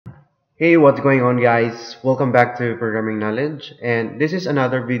Hey, what's going on, guys? Welcome back to Programming Knowledge, and this is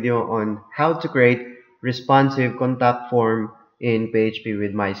another video on how to create responsive contact form in PHP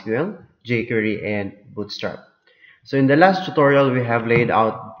with MySQL, jQuery, and Bootstrap. So in the last tutorial, we have laid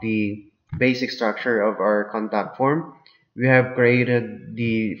out the basic structure of our contact form. We have created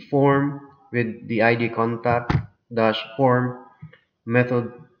the form with the ID contact dash form,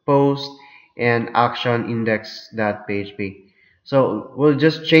 method post, and action index.php. So we'll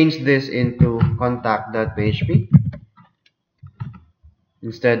just change this into contact.php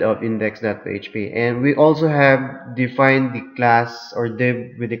instead of index.php. And we also have defined the class or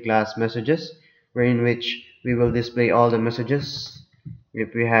div with the class messages, wherein which we will display all the messages.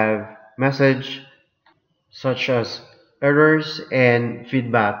 If we have message such as errors and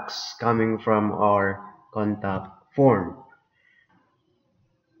feedbacks coming from our contact form.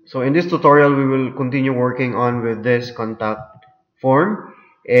 So in this tutorial, we will continue working on with this contact form,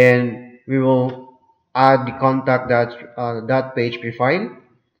 and we will add the contact.php file.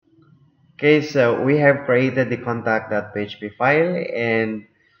 Okay, so we have created the contact.php file, and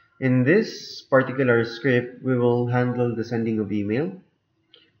in this particular script, we will handle the sending of email.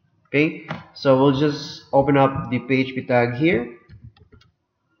 Okay, so we'll just open up the PHP tag here.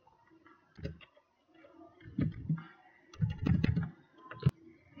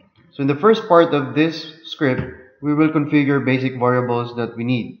 So in the first part of this script, we will configure basic variables that we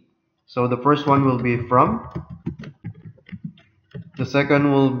need. So the first one will be from, the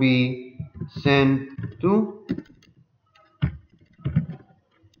second will be send to,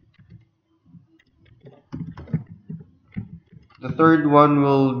 the third one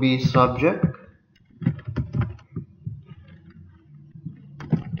will be subject,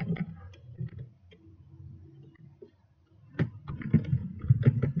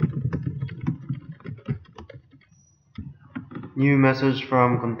 new message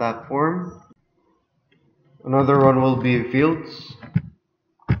from contact form, another one will be fields.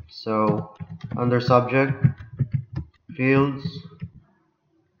 So under subject, fields,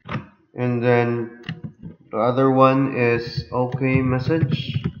 and then the other one is OK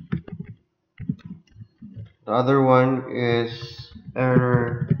message, the other one is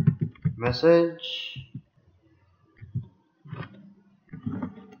error message,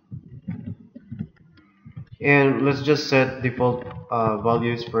 and let's just set default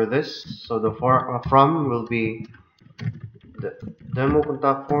values for this. So the from will be the demo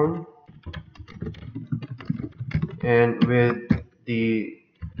contact form, and with the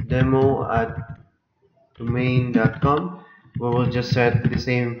demo at domain.com, we will just set the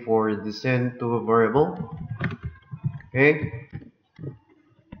same for the send to variable. Okay,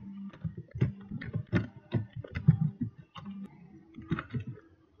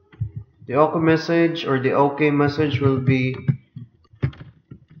 the OK message or the OK message will be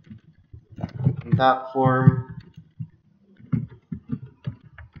contact form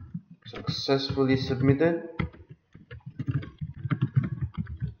successfully submitted.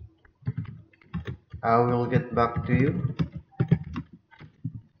 I will get back to you.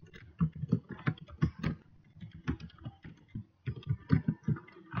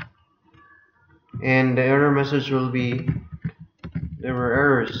 And the error message will be there were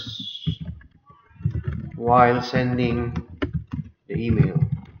errors while sending the email.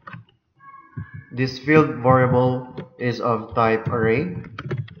 This field variable is of type array,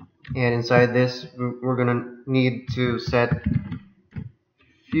 and inside this we're gonna need to set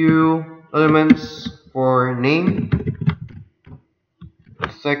few elements for name. The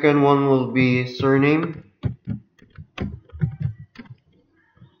second one will be surname.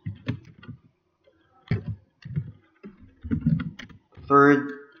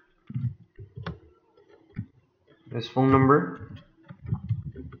 Third is phone number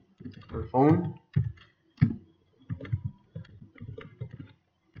or phone.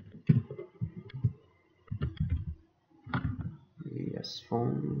 Yes,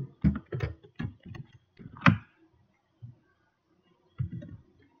 phone.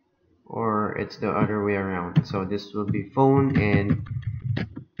 Or it's the other way around. So this will be phone, and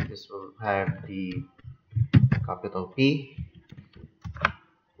this will have the capital P,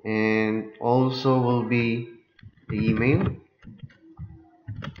 and also will be the email.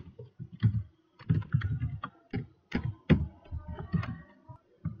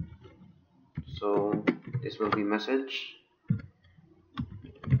 So this will be message.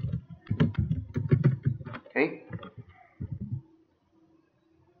 Okay.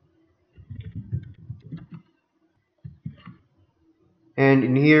 And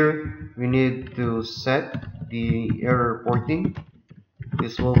in here we need to set the error porting.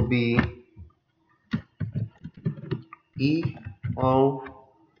 This will be E O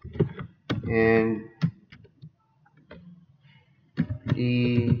and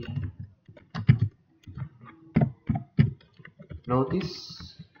the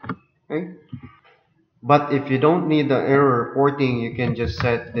notice. Okay. But if you don't need the error reporting, you can just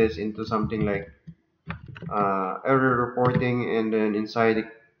set this into something like error reporting, and then inside the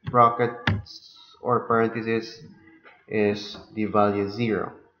brackets or parentheses is the value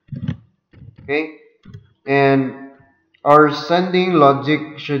 0. Okay, and our sending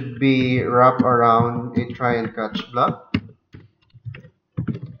logic should be wrapped around a try and catch block.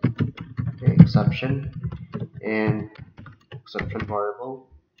 Okay, exception and exception variable.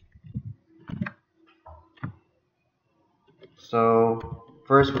 So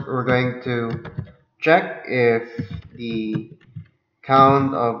first we're going to check if the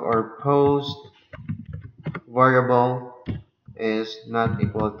count of our post variable is not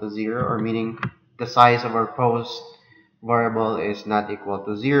equal to 0, or meaning the size of our post variable is not equal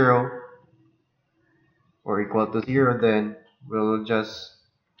to 0 or equal to 0, then we'll just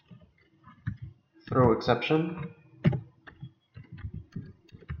throw exception.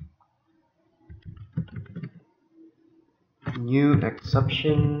 New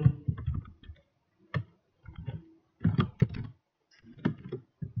exception.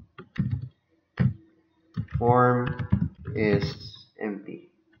 Form is empty.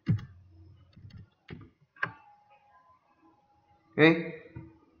 Okay.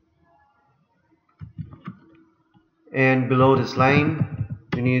 And below this line,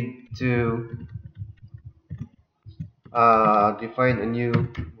 we need to define a new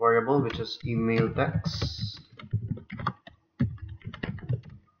variable, which is email text.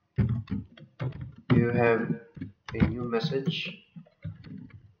 You have a new message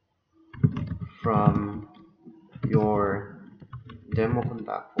from your demo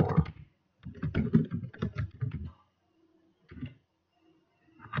contact form.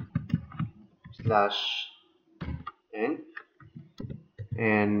 /n,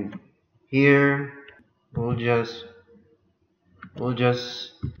 and here we'll just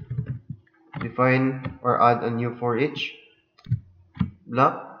define or add a new for each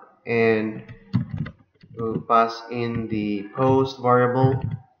block, and we'll pass in the post variable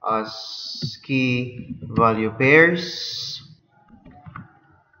as key value pairs,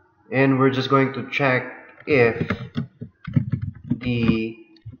 and we're just going to check if the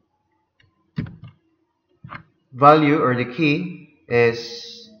value or the key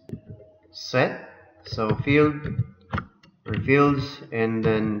is set. So field or fields, and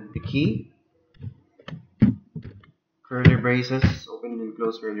then the key, curly braces, open and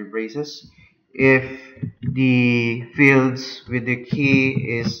close curly braces. If the fields with the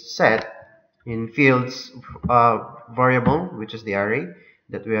key is set in fields variable, which is the array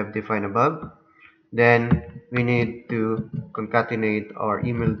that we have defined above, then we need to concatenate our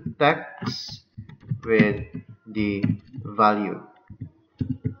email text with the value.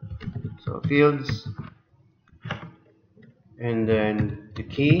 So fields, and then the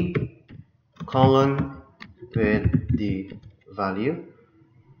key, colon, with the value,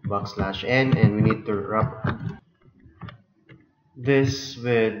 \n, and we need to wrap this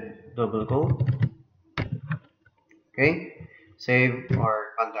with double quote. Okay, save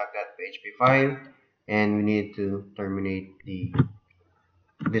our contact.php file, and we need to terminate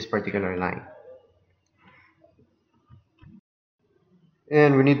this particular line.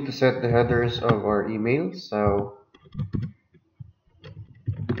 And we need to set the headers of our email. So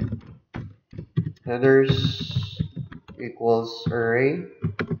headers equals array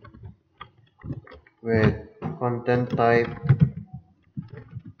with content type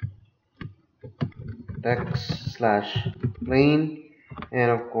text / plain, and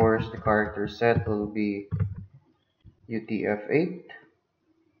of course the character set will be UTF-8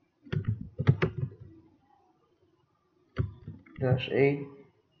 -8.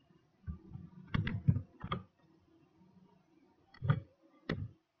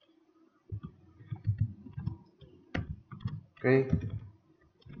 Okay,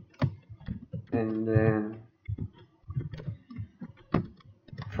 and then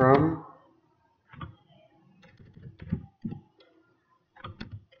from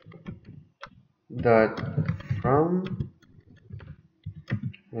dot from,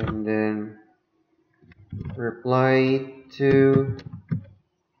 and then reply to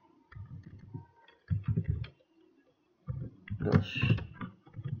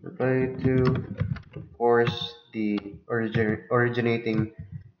of course the originating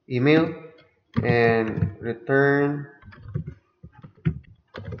email, and return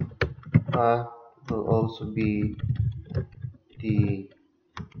will also be the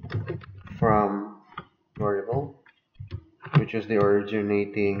from variable, which is the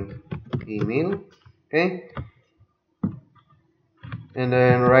originating email. Okay, and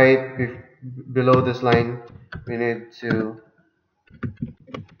then right below this line, we need to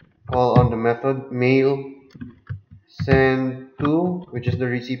call on the method mail send to, which is the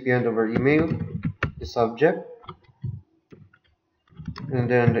recipient of our email, the subject, and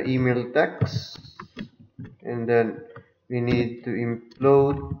then the email text, and then we need to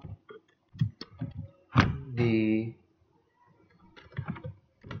include the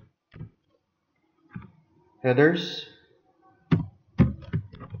headers,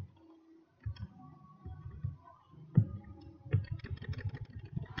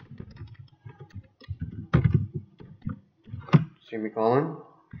 semicolon,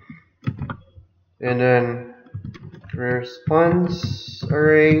 and then response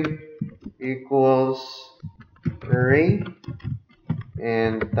array equals array,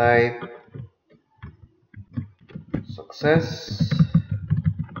 and type success.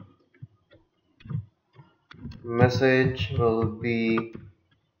 Message will be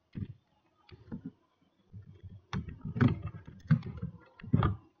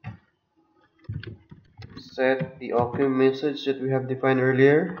set the OK message that we have defined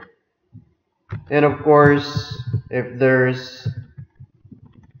earlier. And of course, if there's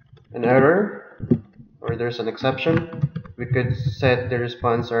an error or there's an exception, we could set the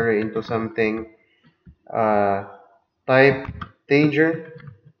response array into something type danger,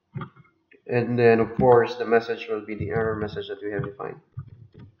 and then of course the message will be the error message that we have defined.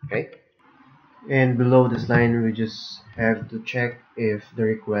 Okay, and below this line we just have to check if the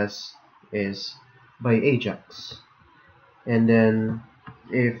request is by Ajax, and then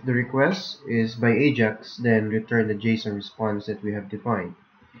if the request is by Ajax, then return the JSON response that we have defined.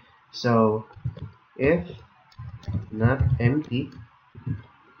 So if not empty,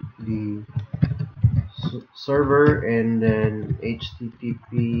 the server and then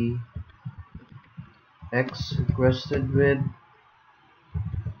HTTP X requested with,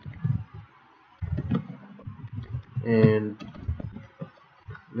 and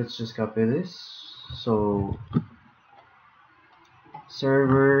let's just copy this. So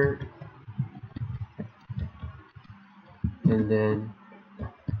server and then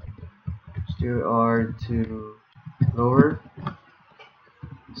str to lower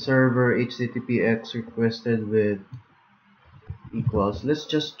server HTTPX requested with equals. Let's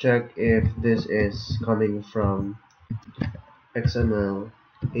just check if this is coming from XML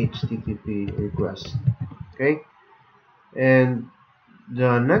HTTP request. Okay, and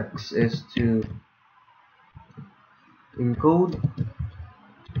the next is to encode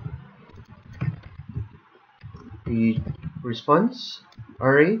the response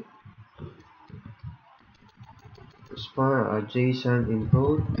array, JSON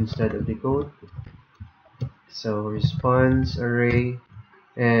encode instead of decode. So response array,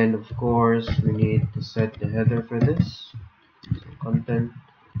 and of course we need to set the header for this. So content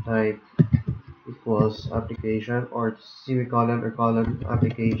type equals application or semicolon or colon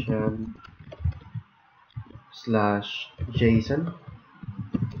application slash JSON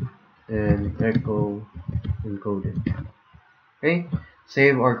and echo encoded. Okay,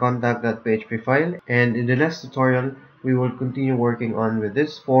 save our contact.php file, and in the next tutorial we will continue working on with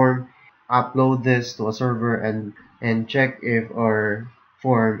this form, upload this to a server and check if our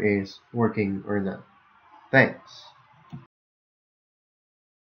form is working or not. Thanks.